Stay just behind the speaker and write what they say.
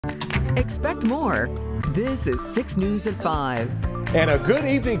Expect more. This is 6 News at 5. And a good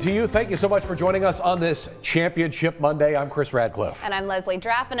evening to you. Thank you so much for joining us on this Championship Monday. I'm Chris Radcliffe. And I'm Leslie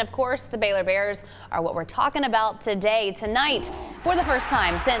Draff. And of course, the Baylor Bears are what we're talking about today. Tonight, for the first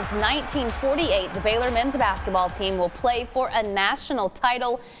time since 1948, the Baylor men's basketball team will play for a national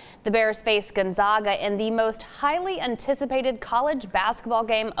title. The Bears face Gonzaga in the most highly anticipated college basketball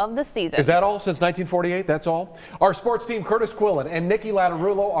game of the season. Is that all since 1948? That's all? Our sports team Curtis Quillen and Nikki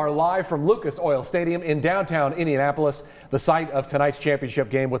Lattarulo are live from Lucas Oil Stadium in downtown Indianapolis, the site of tonight's championship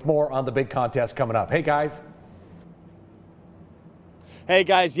game, with more on the big contest coming up. Hey, guys. Hey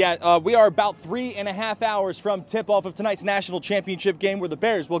guys, we are about 3.5 hours from tip-off of tonight's national championship game, where the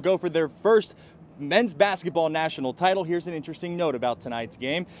Bears will go for their first men's basketball national title. Here's an interesting note about tonight's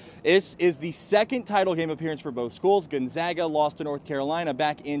game. This is the second title game appearance for both schools. Gonzaga lost to North Carolina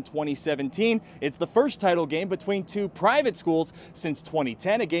back in 2017. It's the first title game between two private schools since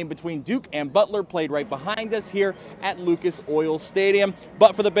 2010. A game between Duke and Butler played right behind us here at Lucas Oil Stadium.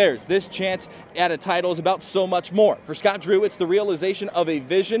 But for the Bears, this chance at a title is about so much more. For Scott Drew, it's the realization of a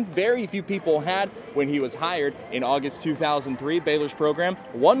vision very few people had when he was hired in August 2003. Baylor's program,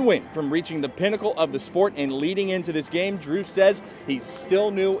 one win from reaching the pinnacle of the sport, and leading into this game, Drew says he still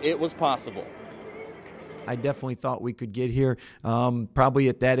knew it was possible. I definitely thought we could get here. Probably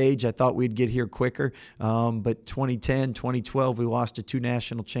at that age, I thought we'd get here quicker. But 2010, 2012, we lost to two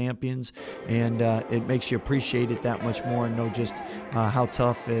national champions, and it makes you appreciate it that much more and know just how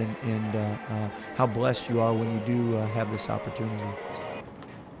tough and how blessed you are when you do have this opportunity.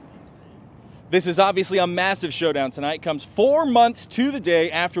 This is obviously a massive showdown tonight. Comes 4 months to the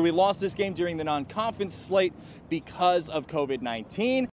day after we lost this game during the non-conference slate because of COVID-19.